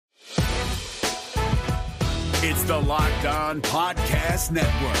It's the Locked On Podcast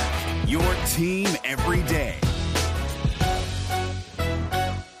Network, your team every day.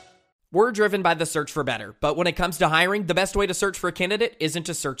 We're driven by the search for better, but when it comes to hiring, the best way to search for a candidate isn't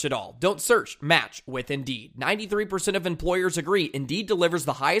to search at all. Don't search, match with Indeed. 93% of employers agree Indeed delivers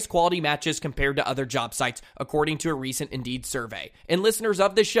the highest quality matches compared to other job sites, according to a recent Indeed survey. And listeners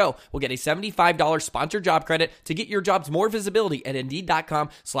of this show will get a $75 sponsored job credit to get your jobs more visibility at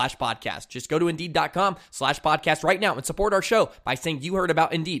Indeed.com/podcast. Just go to Indeed.com/podcast right now and support our show by saying you heard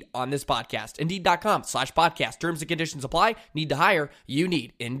about Indeed on this podcast. Indeed.com/podcast. Terms and conditions apply. Need to hire? You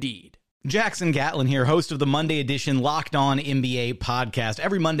need Indeed. Jackson Gatlin here, host of the Monday edition Locked On NBA podcast.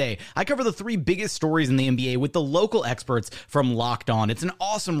 Every Monday, I cover the 3 biggest stories in the NBA with the local experts from Locked On. It's an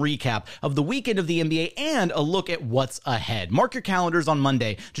awesome recap of the weekend of the NBA and a look at what's ahead. Mark your calendars on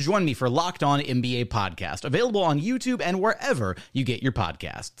Monday to join me for Locked On NBA podcast, available on YouTube and wherever you get your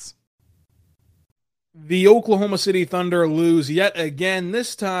podcasts. The Oklahoma City Thunder lose yet again,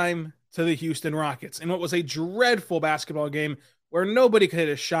 this time to the Houston Rockets, in what was a dreadful basketball game where nobody could hit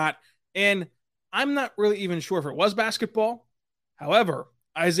a shot. And I'm not really even sure if it was basketball. However,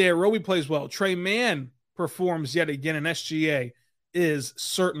 Isaiah Roby plays well. Tre Mann performs yet again, and SGA is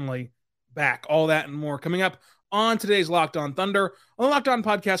certainly back. All that and more coming up on today's Locked On Thunder on the Locked On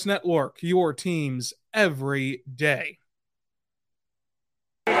Podcast Network, your teams every day.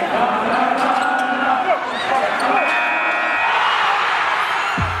 You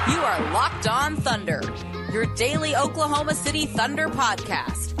are Locked On Thunder, your daily Oklahoma City Thunder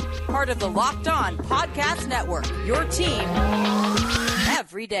podcast. Part of the Locked On Podcast Network, your team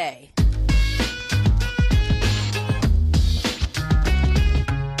every day.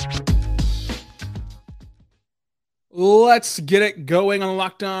 Let's get it going on the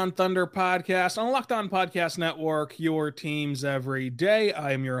Locked On Thunder podcast, on the Locked On Podcast Network, your teams every day.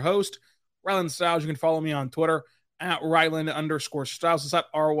 I am your host, Ryland Stiles. You can follow me on Twitter at Ryland_Stiles. It's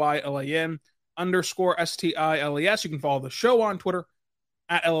at RYLAN_STILES. You can follow the show on Twitter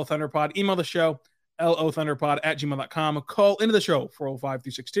at LO Thunderpod. Email the show, lothunderpod@gmail.com. Call into the show,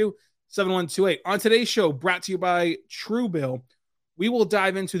 405-362-7128. On today's show, brought to you by Truebill, we will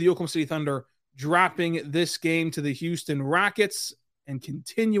dive into the Oklahoma City Thunder dropping this game to the Houston Rockets and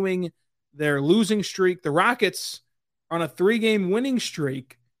continuing their losing streak. The Rockets are on a 3-game winning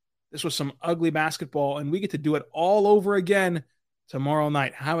streak. This was some ugly basketball, and we get to do it all over again tomorrow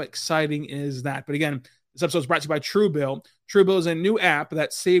night. How exciting is that? But again, this episode is brought to you by Truebill. Truebill is a new app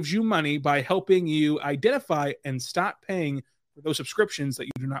that saves you money by helping you identify and stop paying for those subscriptions that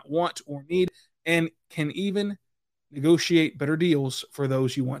you do not want or need, and can even negotiate better deals for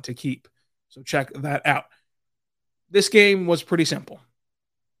those you want to keep. So check that out. This game was pretty simple.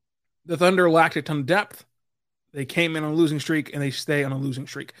 The Thunder lacked a ton of depth. They came in on a losing streak, and they stay on a losing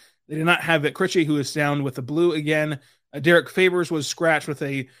streak. They did not have Vic Krejci, who is down with the blue again. Derek Favors was scratched with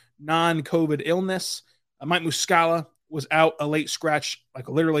a non-COVID illness. Mike Muscala was out, a late scratch, like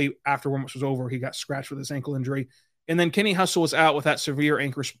literally after warm-ups was over, he got scratched with his ankle injury. And then Kenny Hustle was out with that severe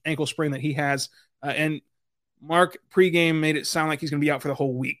ankle sprain that he has. And Mark pregame made it sound like he's going to be out for the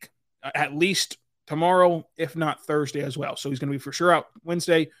whole week, at least tomorrow, if not Thursday as well. So he's going to be for sure out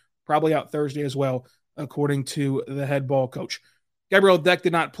Wednesday, probably out Thursday as well, according to the head ball coach. Gabriel Deck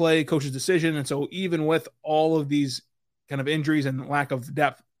did not play, coach's decision. And so even with all of these kind of injuries and lack of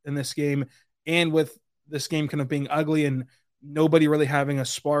depth in this game, and with this game kind of being ugly and nobody really having a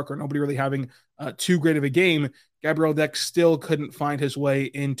spark or nobody really having too great of a game, Gabriel Deck still couldn't find his way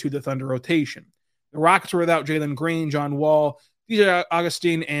into the Thunder rotation. The Rockets were without Jalen Green, John Wall, DJ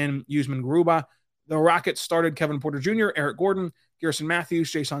Augustine, and Usman Garuba. The Rockets started Kevin Porter Jr., Eric Gordon, Garrison Matthews,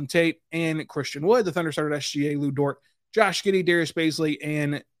 Jason Tate, and Christian Wood. The Thunder started SGA, Lou Dort, Josh Giddey, Darius Baisley,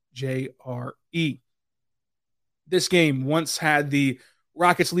 and JRE. This game once had the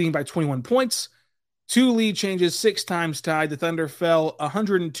Rockets leading by 21 points. 2 lead changes, 6 times tied. The Thunder fell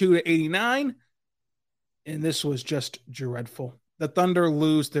 102-89, and this was just dreadful. The Thunder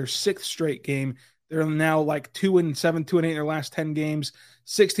lose their 6th straight game. They're now like 2-7, 2-8 in their last 10 games,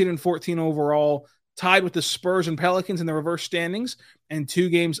 16-14 overall, tied with the Spurs and Pelicans in the reverse standings, and 2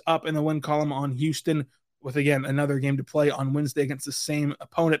 games up in the win column on Houston, with, again, another game to play on Wednesday against the same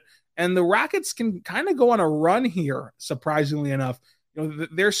opponent. And the Rockets can kind of go on a run here, surprisingly enough. You know,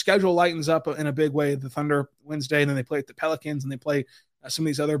 their schedule lightens up in a big way. The Thunder Wednesday, and then they play at the Pelicans, and they play some of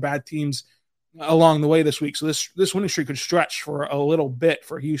these other bad teams along the way this week. So this winning streak could stretch for a little bit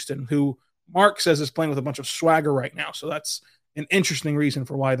for Houston, who Mark says is playing with a bunch of swagger right now. So that's an interesting reason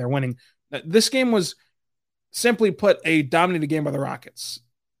for why they're winning. This game was, simply put, a dominated game by the Rockets.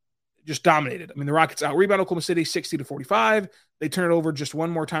 Just dominated. I mean, the Rockets out-rebounded Oklahoma City 60-45. They turn it over just one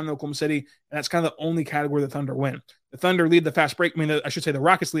more time in Oklahoma City, and that's kind of the only category the Thunder win. The Thunder lead the fast break. I should say the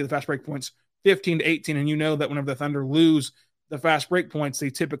Rockets lead the fast break points 15-18, and you know that whenever the Thunder lose the fast break points, they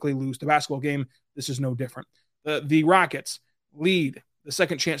typically lose the basketball game. This is no different. The Rockets lead the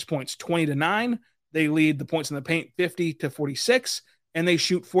second chance points 20-9. They lead the points in the paint 50-46, and they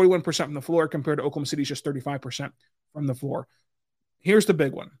shoot 41% from the floor compared to Oklahoma City's just 35% from the floor. Here's the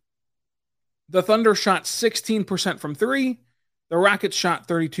big one. The Thunder shot 16% from three. The Rockets shot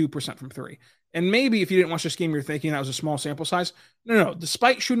 32% from three. And maybe if you didn't watch this game, you're thinking that was a small sample size. No.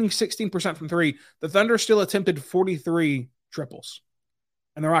 Despite shooting 16% from three, the Thunder still attempted 43 triples.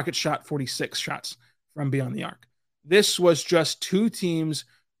 And the Rockets shot 46 shots from beyond the arc. This was just two teams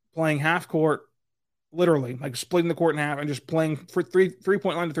playing half court, literally, like splitting the court in half and just playing for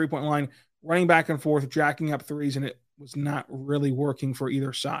three-point line to three-point line, running back and forth, jacking up threes, and it was not really working for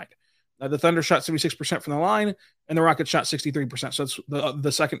either side. The Thunder shot 76% from the line, and the Rockets shot 63%. So it's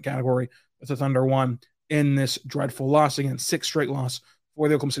the second category that the Thunder won in this dreadful loss. Again, 6th straight loss for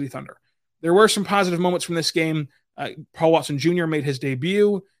the Oklahoma City Thunder. There were some positive moments from this game. Paul Watson Jr. made his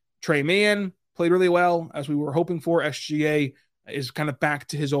debut. Tre Mann played really well, as we were hoping for. SGA is kind of back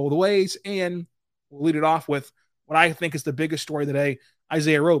to his old ways, and we'll lead it off with what I think is the biggest story today,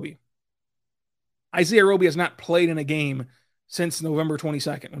 Isaiah Roby. Isaiah Roby has not played in a game since November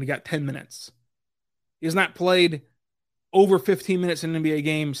 22nd when he got 10 minutes. He has not played over 15 minutes in an NBA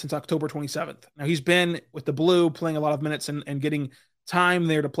game since October 27th. Now, he's been with the Blue playing a lot of minutes and getting time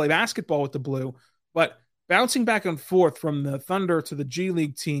there to play basketball with the Blue, but bouncing back and forth from the Thunder to the G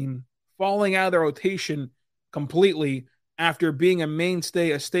League team, falling out of their rotation completely after being a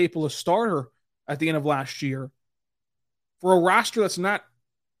mainstay, a staple, a starter at the end of last year. For a roster that's not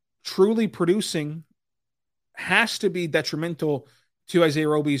truly producing, has to be detrimental to Isaiah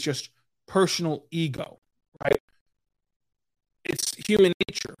Roby's just personal ego, right? It's human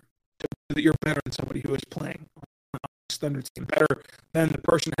nature that you're better than somebody who is playing on this Thunder team, better than the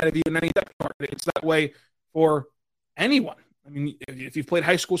person ahead of you in any depth chart. It's that way for anyone. I mean, if you've played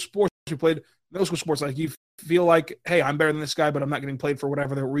high school sports, you played middle school sports, like you feel like, hey, I'm better than this guy, but I'm not getting played for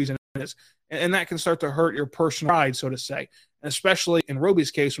whatever the reason is. And that can start to hurt your personal pride, so to say. And especially in Roby's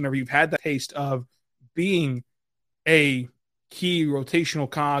case, whenever you've had that taste of being a key rotational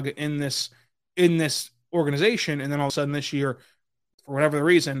cog in this organization, and then all of a sudden this year, for whatever the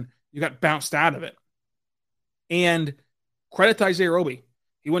reason, you got bounced out of it. And credit to Isaiah Roby.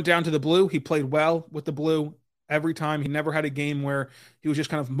 He went down to the Blue. He played well with the Blue every time. He never had a game where he was just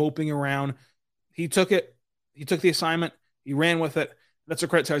kind of moping around. He took it. He took the assignment. He ran with it. That's a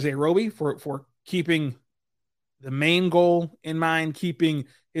credit to Isaiah Roby for keeping the main goal in mind, keeping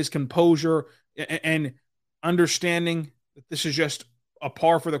his composure, and understanding that this is just a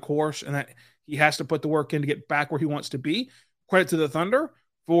par for the course and that he has to put the work in to get back where he wants to be. Credit to the Thunder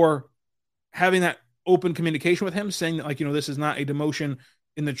for having that open communication with him, saying that, like, this is not a demotion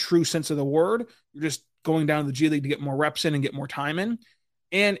in the true sense of the word. You're just going down to the G League to get more reps in and get more time in.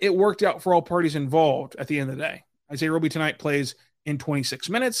 And it worked out for all parties involved at the end of the day. Isaiah Roby tonight plays in 26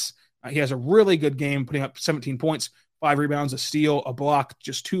 minutes. He has a really good game, putting up 17 points, 5 rebounds, a steal, a block,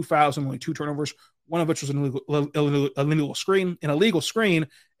 just 2 fouls, and only 2 turnovers, one of which was an illegal screen,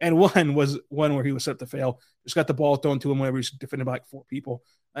 and one was one where he was set to fail. Just got the ball thrown to him whenever he's defended by like 4 people.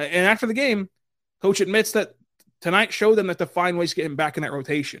 And after the game, coach admits that tonight showed them that to find ways to get him back in that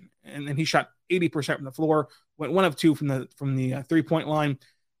rotation. And then he shot 80% from the floor, went 1 of 2 from the 3-point line.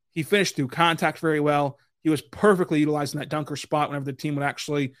 He finished through contact very well. He was perfectly utilizing that dunker spot whenever the team would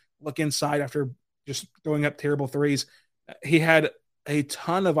actually look inside after just throwing up terrible threes. He had a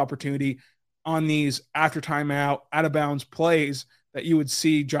ton of opportunity on these after timeout, out of bounds plays that you would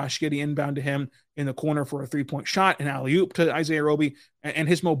see Josh Giddey inbound to him in the corner for a 3-point shot, an alley-oop to Isaiah Roby. And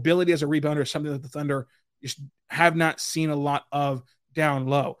his mobility as a rebounder is something that the Thunder just have not seen a lot of down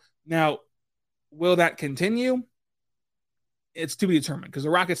low. Now, will that continue? It's to be determined, because the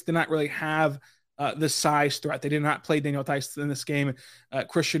Rockets did not really have the size threat. They did not play Daniel Theis in this game.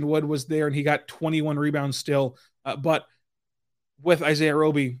 Christian Wood was there, and he got 21 rebounds still. But with Isaiah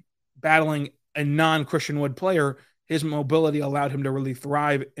Roby battling a non-Christian Wood player, his mobility allowed him to really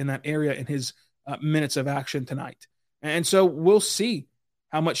thrive in that area in his minutes of action tonight. And so we'll see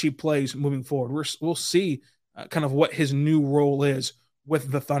how much he plays moving forward. We'll see kind of what his new role is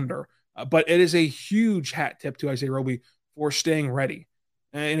with the Thunder. But it is a huge hat tip to Isaiah Roby for staying ready.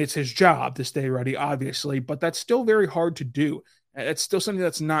 And it's his job to stay ready, obviously, but that's still very hard to do. It's still something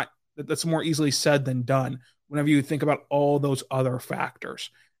that's more easily said than done whenever you think about all those other factors.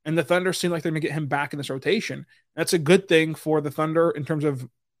 And the Thunder seem like they're going to get him back in this rotation. That's a good thing for the Thunder in terms of,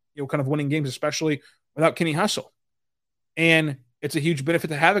 kind of winning games, especially without Kenny Hustle. And it's a huge benefit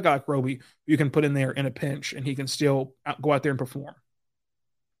to have a guy like Roby who you can put in there in a pinch and he can still go out there and perform.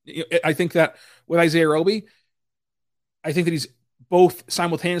 I think that with Isaiah Roby, I think that he's both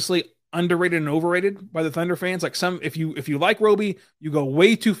simultaneously underrated and overrated by the Thunder fans. Like if you like Roby, you go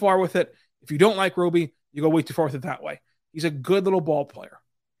way too far with it. If you don't like Roby, you go way too far with it that way. He's a good little ball player.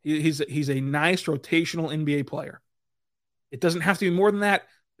 He's a nice rotational NBA player. It doesn't have to be more than that.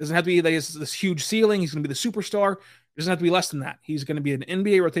 It doesn't have to be like this huge ceiling. He's going to be the superstar. It doesn't have to be less than that. He's going to be an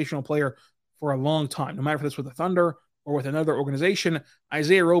NBA rotational player for a long time, no matter if it's with the Thunder or with another organization.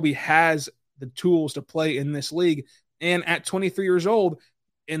 Isaiah Roby has the tools to play in this league. And at 23 years old,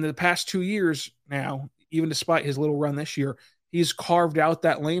 in the past 2 years now, even despite his little run this year, he's carved out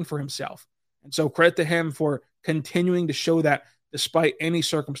that lane for himself. And so credit to him for continuing to show that despite any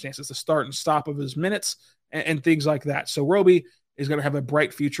circumstances, the start and stop of his minutes and things like that. So Roby is going to have a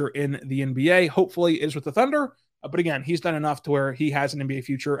bright future in the NBA. Hopefully it is with the Thunder. But again, he's done enough to where he has an NBA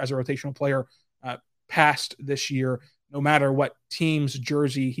future as a rotational player past this year, no matter what team's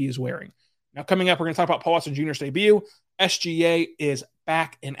jersey he is wearing. Now, coming up, we're going to talk about Paul Watson Jr.'s debut. SGA is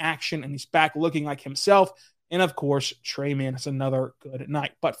back in action, and he's back looking like himself. And, of course, Tre Mann has another good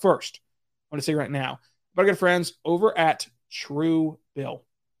night. But first, I want to say right now, my good friends over at Truebill.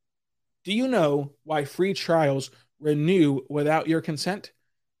 Do you know why free trials renew without your consent?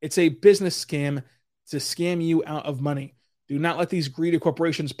 It's a business scam to scam you out of money. Do not let these greedy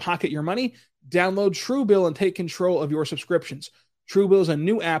corporations pocket your money. Download Truebill and take control of your subscriptions. Truebill is a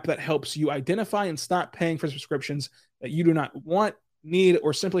new app that helps you identify and stop paying for subscriptions that you do not want, need,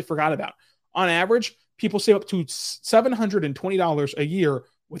 or simply forgot about. On average, people save up to $720 a year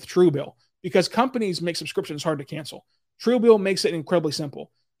with Truebill because companies make subscriptions hard to cancel. Truebill makes it incredibly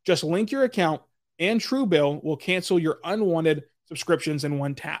simple. Just link your account and Truebill will cancel your unwanted subscriptions in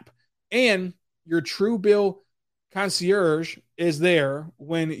one tap. And your Truebill concierge is there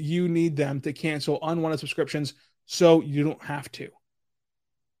when you need them to cancel unwanted subscriptions so you don't have to.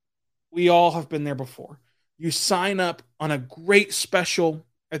 We all have been there before. You sign up on a great special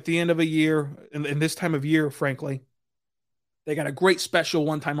at the end of a year, in this time of year, frankly. They got a great special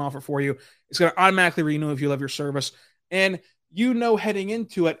one-time offer for you. It's going to automatically renew if you love your service. And you know heading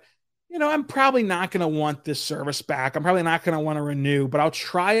into it, I'm probably not going to want this service back. I'm probably not going to want to renew, but I'll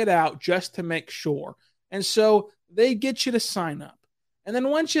try it out just to make sure. And so they get you to sign up. And then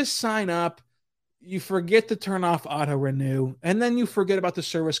once you sign up, you forget to turn off auto renew, and then you forget about the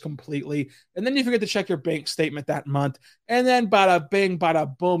service completely. And then you forget to check your bank statement that month. And then bada bing,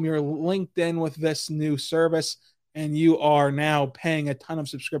 bada boom, you're linked in with this new service. And you are now paying a ton of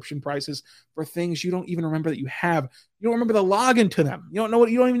subscription prices for things you don't even remember that you have. You don't remember the login to them. You don't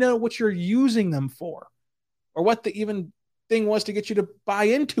even know what you're using them for, or what the even thing was to get you to buy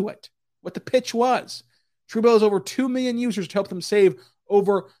into it, what the pitch was. Truebill has over 2 million users to help them save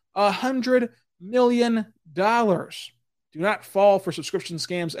over $100 million. Do not fall for subscription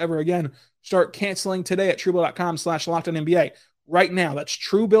scams ever again. Start canceling today at Truebill.com/LockedOnNBA. Right now, that's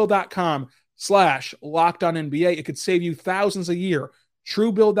Truebill.com/LockedOnNBA. It could save you thousands a year.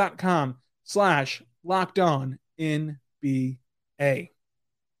 Truebill.com/LockedOnNBA.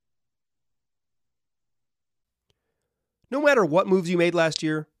 No matter what moves you made last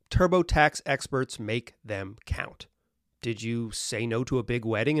year, TurboTax experts make them count. Did you say no to a big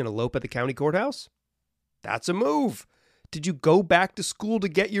wedding and elope at the county courthouse? That's a move. Did you go back to school to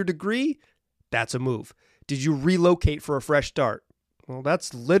get your degree? That's a move. Did you relocate for a fresh start? Well,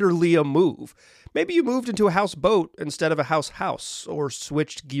 that's literally a move. Maybe you moved into a houseboat instead of a house, or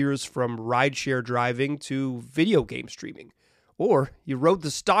switched gears from rideshare driving to video game streaming. Or you rode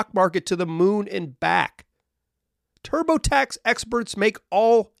the stock market to the moon and back. TurboTax experts make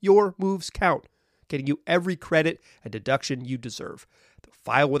all your moves count, getting you every credit and deduction you deserve. They'll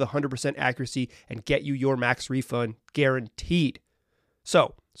file with 100% accuracy and get you your max refund guaranteed.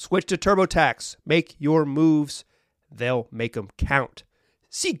 So, switch to TurboTax. Make your moves. They'll make them count.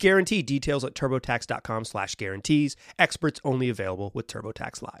 See guarantee details at TurboTax.com/guarantees. Experts only available with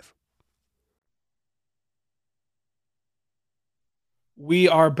TurboTax Live. We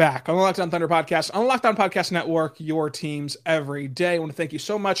are back on the Locked On Thunder podcast, on the Locked On Podcast Network, your teams every day. I want to thank you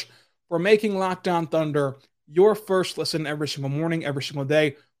so much for making Locked On Thunder your first listen every single morning, every single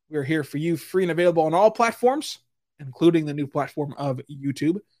day. We are here for you, free and available on all platforms, including the new platform of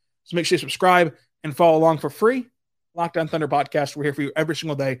YouTube. So make sure you subscribe and follow along for free. Locked On Thunder podcast. We're here for you every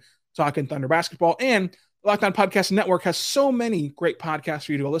single day talking Thunder basketball. And the Locked On Podcast Network has so many great podcasts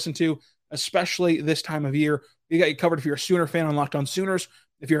for you to listen to, especially this time of year. We got you covered if you're a Sooner fan on Locked On Sooners.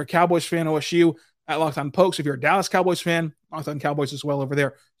 If you're a Cowboys fan, OSU at Locked On Pokes. If you're a Dallas Cowboys fan, Locked On Cowboys as well over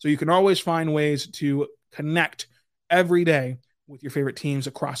there. So you can always find ways to connect every day with your favorite teams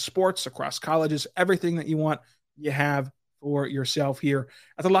across sports, across colleges, everything that you want, you have for yourself here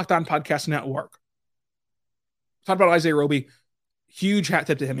at the Locked On Podcast Network. Talk about Isaiah Roby. Huge hat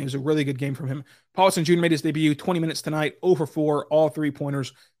tip to him. It was a really good game from him. Paulson Jr. made his debut, 20 minutes tonight, 0 for 4, all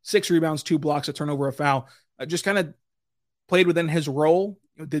 3-pointers, 6 rebounds, 2 blocks, a turnover, a foul. Just kind of played within his role.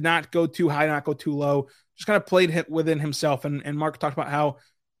 Did not go too high, not go too low. Just kind of played within himself. And Mark talked about how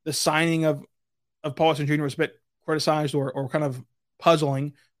the signing of Paulson Jr. was a bit criticized or kind of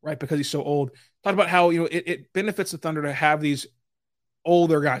puzzling, right, because he's so old. Talked about how it benefits the Thunder to have these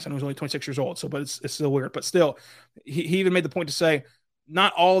older guys. I know he's only 26 years old, but it's still weird. But still, he even made the point to say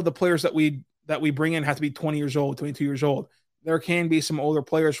not all of the players that we bring in have to be 20 years old, 22 years old. There can be some older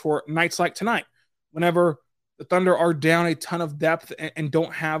players for nights like tonight, whenever the Thunder are down a ton of depth and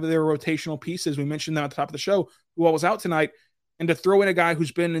don't have their rotational pieces. We mentioned that at the top of the show, who all was out tonight. And to throw in a guy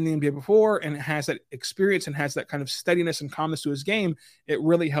who's been in the NBA before and has that experience and has that kind of steadiness and calmness to his game, it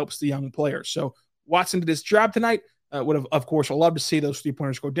really helps the young players. So Watson did his job tonight. Would have, of course, loved to see those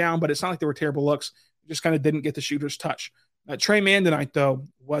 3-pointers go down, but it's not like they were terrible looks. Just kind of didn't get the shooter's touch. Tre Mann tonight, though,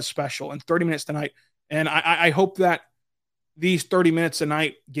 was special, and 30 minutes tonight. And I hope that these 30 minutes a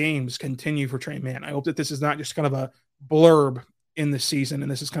night games continue for Tre Mann. I hope that this is not just kind of a blurb in the season,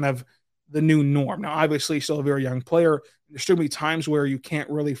 and this is kind of the new norm. Now, obviously, he's still a very young player. There's still going to be times where you can't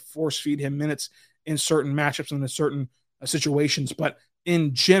really force feed him minutes in certain matchups and in certain situations. But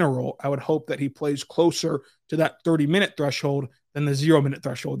in general, I would hope that he plays closer to that 30-minute threshold than the 0-minute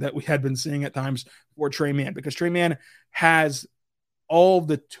threshold that we had been seeing at times for Tre Mann, because Tre Mann has all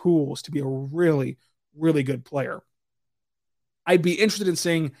the tools to be a really, really good player. I'd be interested in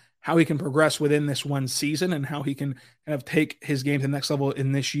seeing how he can progress within this one season and how he can kind of take his game to the next level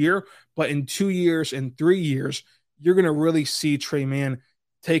in this year. But in 2 years and 3 years, you're going to really see Tre Mann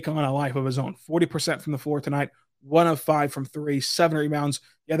take on a life of his own. 40% from the floor tonight, 1 of 5 from 3, 7 rebounds.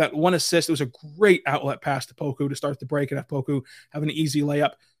 Yeah, that 1 assist, it was a great outlet pass to Poku to start the break and have Poku have an easy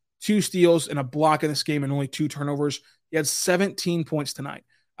layup. 2 steals and a block in this game and only 2 turnovers. He had 17 points tonight.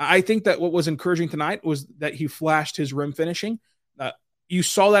 I think that what was encouraging tonight was that he flashed his rim finishing. You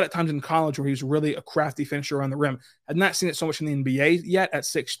saw that at times in college where he was really a crafty finisher around the rim. I'd not seen it so much in the NBA yet at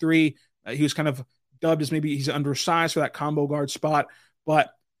 6'3". He was kind of dubbed as maybe he's undersized for that combo guard spot,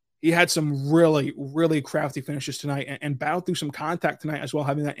 but he had some really, really crafty finishes tonight and battled through some contact tonight as well,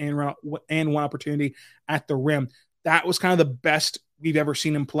 having that and one opportunity at the rim. That was kind of the best we've ever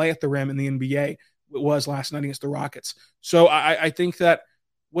seen him play at the rim in the NBA. It was last night against the Rockets. So I think that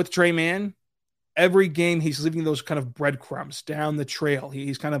with Tre Mann, every game he's leaving those kind of breadcrumbs down the trail.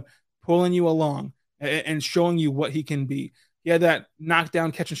 He's kind of pulling you along and showing you what he can be. He had that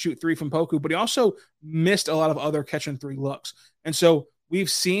knockdown catch and shoot 3 from Poku, but he also missed a lot of other catch and 3 looks. And so we've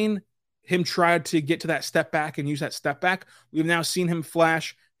seen him try to get to that step back and use that step back. We've now seen him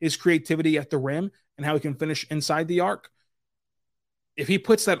flash his creativity at the rim and how he can finish inside the arc. If he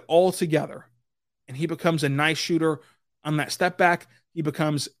puts that all together and he becomes a nice shooter on that step back, he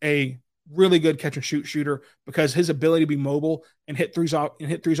becomes a really good catch and shoot shooter, because his ability to be mobile and hit threes off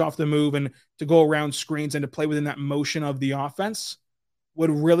the move and to go around screens and to play within that motion of the offense would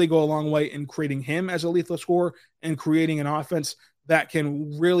really go a long way in creating him as a lethal scorer and creating an offense that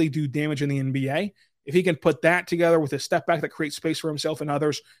can really do damage in the NBA. If he can put that together with a step back that creates space for himself and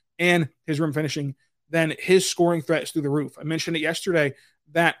others and his rim finishing, then his scoring threat is through the roof. I mentioned it yesterday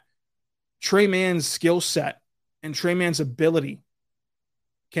that Tre Mann's skill set and Tre Mann's ability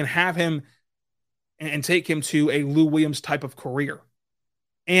can have him and take him to a Lou Williams type of career.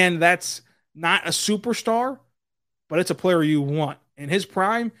 And that's not a superstar, but it's a player you want. In his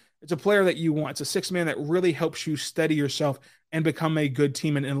prime, it's a player that you want. It's a sixth man that really helps you steady yourself and become a good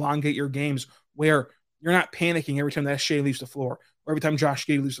team and elongate your games, where you're not panicking every time that Shai leaves the floor, or every time Josh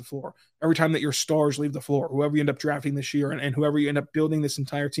Giddey leaves the floor, every time that your stars leave the floor, whoever you end up drafting this year and whoever you end up building this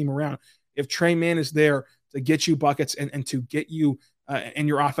entire team around. If Tre Mann is there to get you buckets and to get you and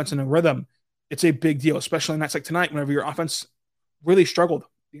your offense in a rhythm, it's a big deal, especially on nights like tonight, whenever your offense really struggled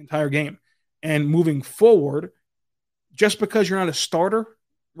the entire game. And moving forward, just because you're not a starter,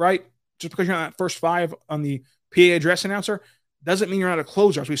 right? Just because you're not that first 5 on the PA address announcer doesn't mean you're not a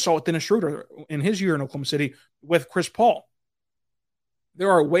closer, as we saw with Dennis Schroeder in his year in Oklahoma City with Chris Paul.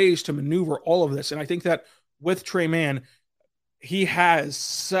 There are ways to maneuver all of this. And I think that with Tre Mann, he has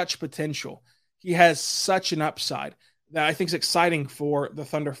such potential. He has such an upside that I think is exciting for the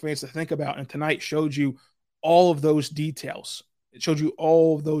Thunder fans to think about. And tonight showed you all of those details. It showed you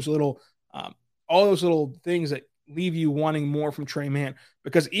all of those little things that leave you wanting more from Tre Mann,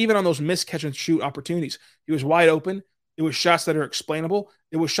 because even on those missed catch and shoot opportunities, he was wide open. It was shots that are explainable.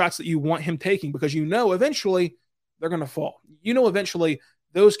 It was shots that you want him taking, because you know eventually they're going to fall. Eventually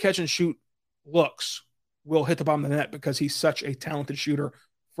those catch and shoot looks will hit the bottom of the net because he's such a talented shooter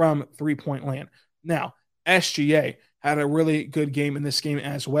from three-point land. Now, SGA had a really good game in this game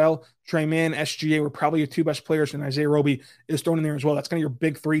as well. Tre Mann, SGA were probably your two best players, and Isaiah Roby is thrown in there as well. That's kind of your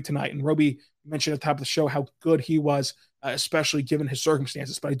big three tonight. And Roby mentioned at the top of the show how good he was, especially given his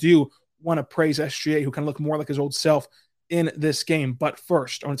circumstances. But I do want to praise SGA, who kind of looked more like his old self in this game. But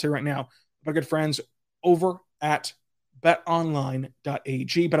first, I want to say right now, my good friends over at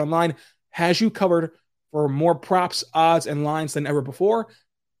betonline.ag. BetOnline has you covered for more props, odds, and lines than ever before.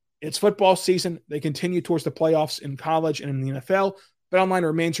 It's football season. They continue towards the playoffs in college and in the NFL. BetOnline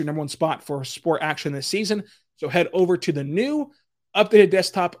remains your number one spot for sport action this season. So head over to the new updated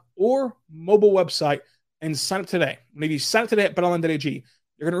desktop or mobile website and sign up today. When you sign up today at betonline.ag,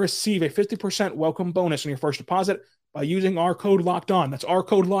 you're going to receive a 50% welcome bonus on your first deposit by using our code Locked On. That's our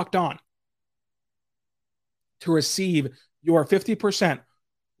code Locked On to receive your 50%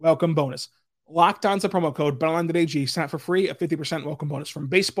 welcome bonus. Locked On's the promo code, betonline.ag. Sign up for free, a 50% welcome bonus. From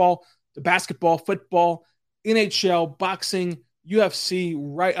baseball to basketball, football, NHL, boxing, UFC,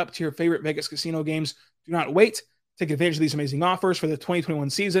 right up to your favorite Vegas casino games. Do not wait. Take advantage of these amazing offers for the 2021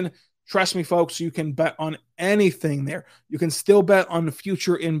 season. Trust me, folks, you can bet on anything there. You can still bet on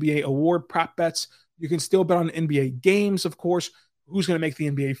future NBA award prop bets. You can still bet on NBA games, of course. Who's going to make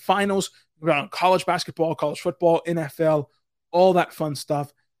the NBA finals? You can bet on college basketball, college football, NFL, all that fun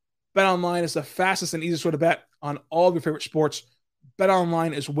stuff. BetOnline is the fastest and easiest way to bet on all of your favorite sports.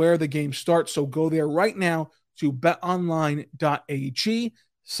 BetOnline is where the game starts, so go there right now to betonline.ag.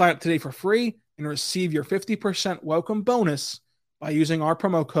 Sign up today for free and receive your 50% welcome bonus by using our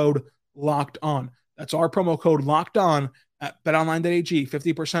promo code Locked On. That's our promo code Locked On at betonline.ag.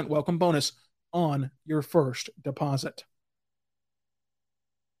 50% welcome bonus on your first deposit.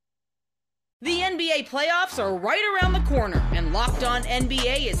 The NBA playoffs are right around the corner, and Locked On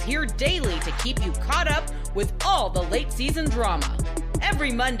NBA is here daily to keep you caught up with all the late season drama.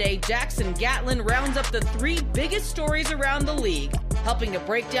 Every Monday, Jackson Gatlin rounds up the three biggest stories around the league, helping to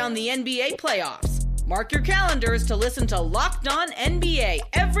break down the NBA playoffs. Mark your calendars to listen to Locked On NBA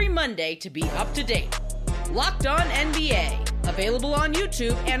every Monday to be up to date. Locked On NBA, available on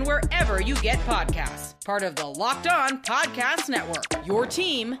YouTube and wherever you get podcasts. Part of the Locked On Podcast Network, your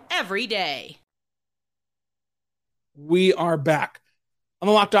team every day. We are back on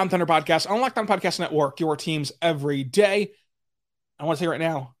the Locked On Thunder podcast, on Locked On Podcast Network, your teams every day. I want to say right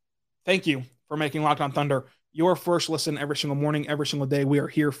now, thank you for making Locked On Thunder your first listen every single morning, every single day. We are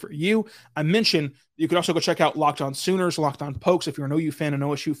here for you. I mentioned you can also go check out Locked On Sooners, Locked On Pokes, if you're an OU fan, an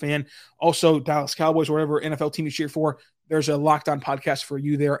OSU fan, also Dallas Cowboys, whatever NFL team you cheer for. There's a Locked On podcast for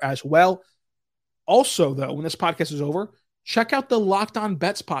you there as well. Also, though, when this podcast is over, check out the Locked On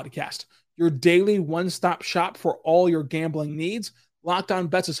Bets podcast, your daily one-stop shop for all your gambling needs. Locked On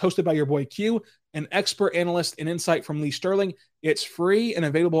Bets is hosted by your boy Q, an expert analyst and insight from Lee Sterling. It's free and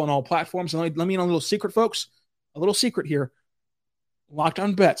available on all platforms. And let me know a little secret, folks. A little secret here. Locked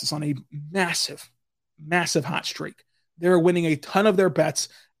On Bets is on a massive, massive hot streak. They're winning a ton of their bets.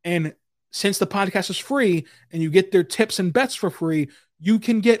 And since the podcast is free and you get their tips and bets for free, you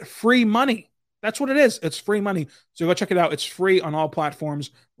can get free money. That's what it is. It's free money. So go check it out. It's free on all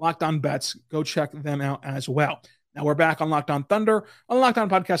platforms. Locked On Bets. Go check them out as well. Now we're back on Locked On Thunder, on the Locked On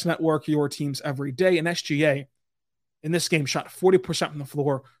Podcast Network, your teams every day. And SGA in this game shot 40% from the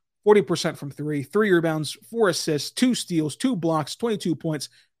floor, 40% from three, 3 rebounds, 4 assists, 2 steals, 2 blocks, 22 points.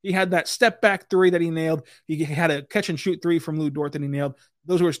 He had that step back 3 that he nailed. He had a catch and shoot 3 from Lou Dort that he nailed.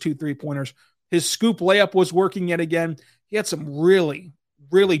 Those were his 2 3-pointers. His scoop layup was working yet again. He had some really,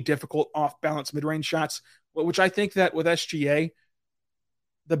 really difficult off-balance mid-range shots, which I think that with SGA,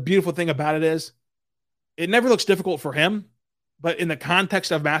 the beautiful thing about it is it never looks difficult for him, but in the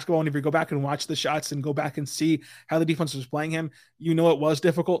context of basketball, and if you go back and watch the shots and go back and see how the defense was playing him, you know it was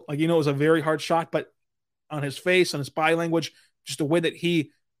difficult. Like, you know it was a very hard shot, but on his face, on his body language, just the way that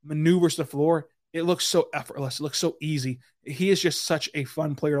he maneuvers the floor, it looks so effortless. It looks so easy. He is just such a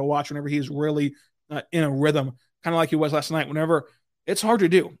fun player to watch whenever he is really in a rhythm, kind of like he was last night. Whenever it's hard to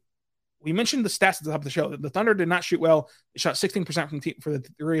do. We mentioned the stats at the top of the show. The Thunder did not shoot well. They shot 16% from for the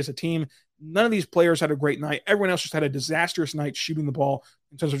three as a team. None of these players had a great night. Everyone else just had a disastrous night shooting the ball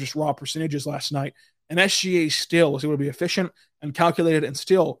in terms of just raw percentages last night. And SGA still was able to be efficient and calculated, and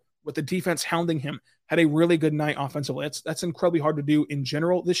still, with the defense hounding him, had a really good night offensively. That's incredibly hard to do in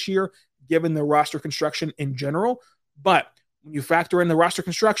general this year, given the roster construction in general. But when you factor in the roster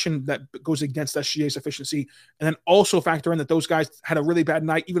construction that goes against SGA's efficiency, and then also factor in that those guys had a really bad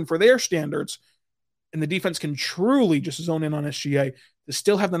night, even for their standards, and the defense can truly just zone in on SGA to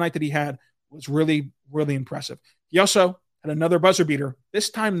still have the night that he had was really, really impressive. He also had another buzzer beater. This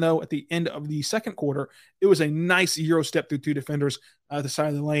time, though, at the end of the second quarter, it was a nice Euro step through two defenders at the side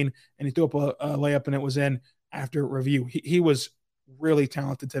of the lane, and he threw up a layup, and it was in after review. He was really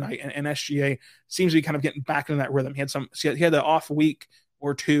talented tonight, and SGA seems to be kind of getting back into that rhythm. He had the off week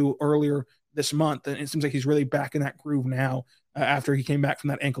or two earlier this month, and it seems like he's really back in that groove now after he came back from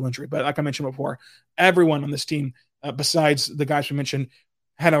that ankle injury. But like I mentioned before, everyone on this team, besides the guys we mentioned,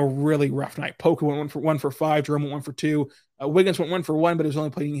 had a really rough night. Poku went 1 for 5. Jerome went 1 for 2. Wiggins went 1 for 1, but he was only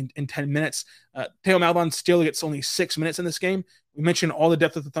playing in 10 minutes. Theo Maledon still gets only 6 minutes in this game. We mentioned all the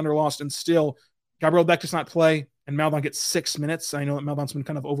depth that the Thunder lost, and still Gabriel Beck does not play, and Maledon gets 6 minutes. I know that Maledon's been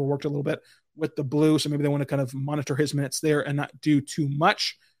kind of overworked a little bit with the blue, so maybe they want to kind of monitor his minutes there and not do too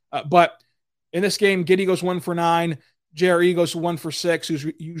much. But in this game, Giddey goes 1 for 9. JRE goes 1 for 6, who's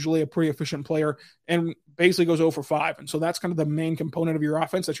usually a pretty efficient player, and basically goes 0 for 5. And so that's kind of the main component of your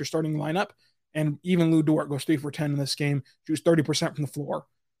offense. That's your starting lineup. And even Lou Dort goes 3 for 10 in this game. She was 30% from the floor.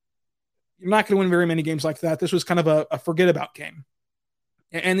 You're not going to win very many games like that. This was kind of a forget about game.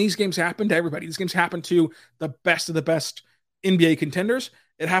 And these games happen to everybody. These games happen to the best of the best NBA contenders.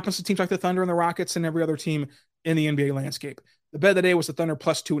 It happens to teams like the Thunder and the Rockets and every other team in the NBA landscape. The bet of the day was the Thunder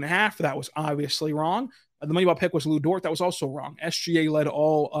plus 2.5. That was obviously wrong. The Moneyball pick was Lou Dort. That was also wrong. SGA led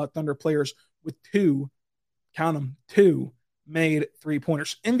all Thunder players with 2 made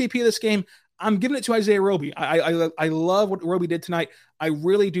 3-pointers. MVP of this game, I'm giving it to Isaiah Roby. I love what Roby did tonight. I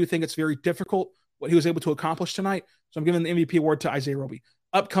really do think it's very difficult what he was able to accomplish tonight. So I'm giving the MVP award to Isaiah Roby.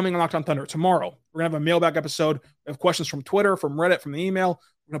 Upcoming on Locked On Thunder tomorrow, we're going to have a mailbag episode. We have questions from Twitter, from Reddit, from the email.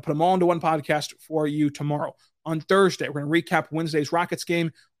 We're going to put them all into one podcast for you tomorrow. On Thursday, we're going to recap Wednesday's Rockets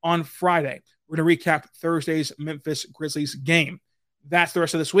game. On Friday, we're going to recap Thursday's Memphis Grizzlies game. That's the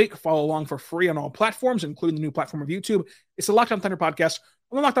rest of this week. Follow along for free on all platforms, including the new platform of YouTube. It's the Locked On Thunder podcast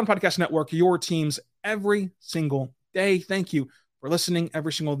on the Locked On Podcast Network, your teams every single day. Thank you for listening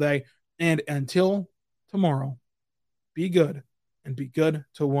every single day. And until tomorrow, be good and be good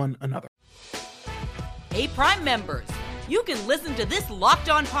to one another. Hey, Prime members, you can listen to this Locked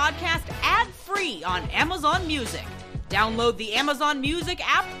On podcast ad-free on Amazon Music. Download the Amazon Music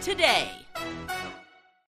app today.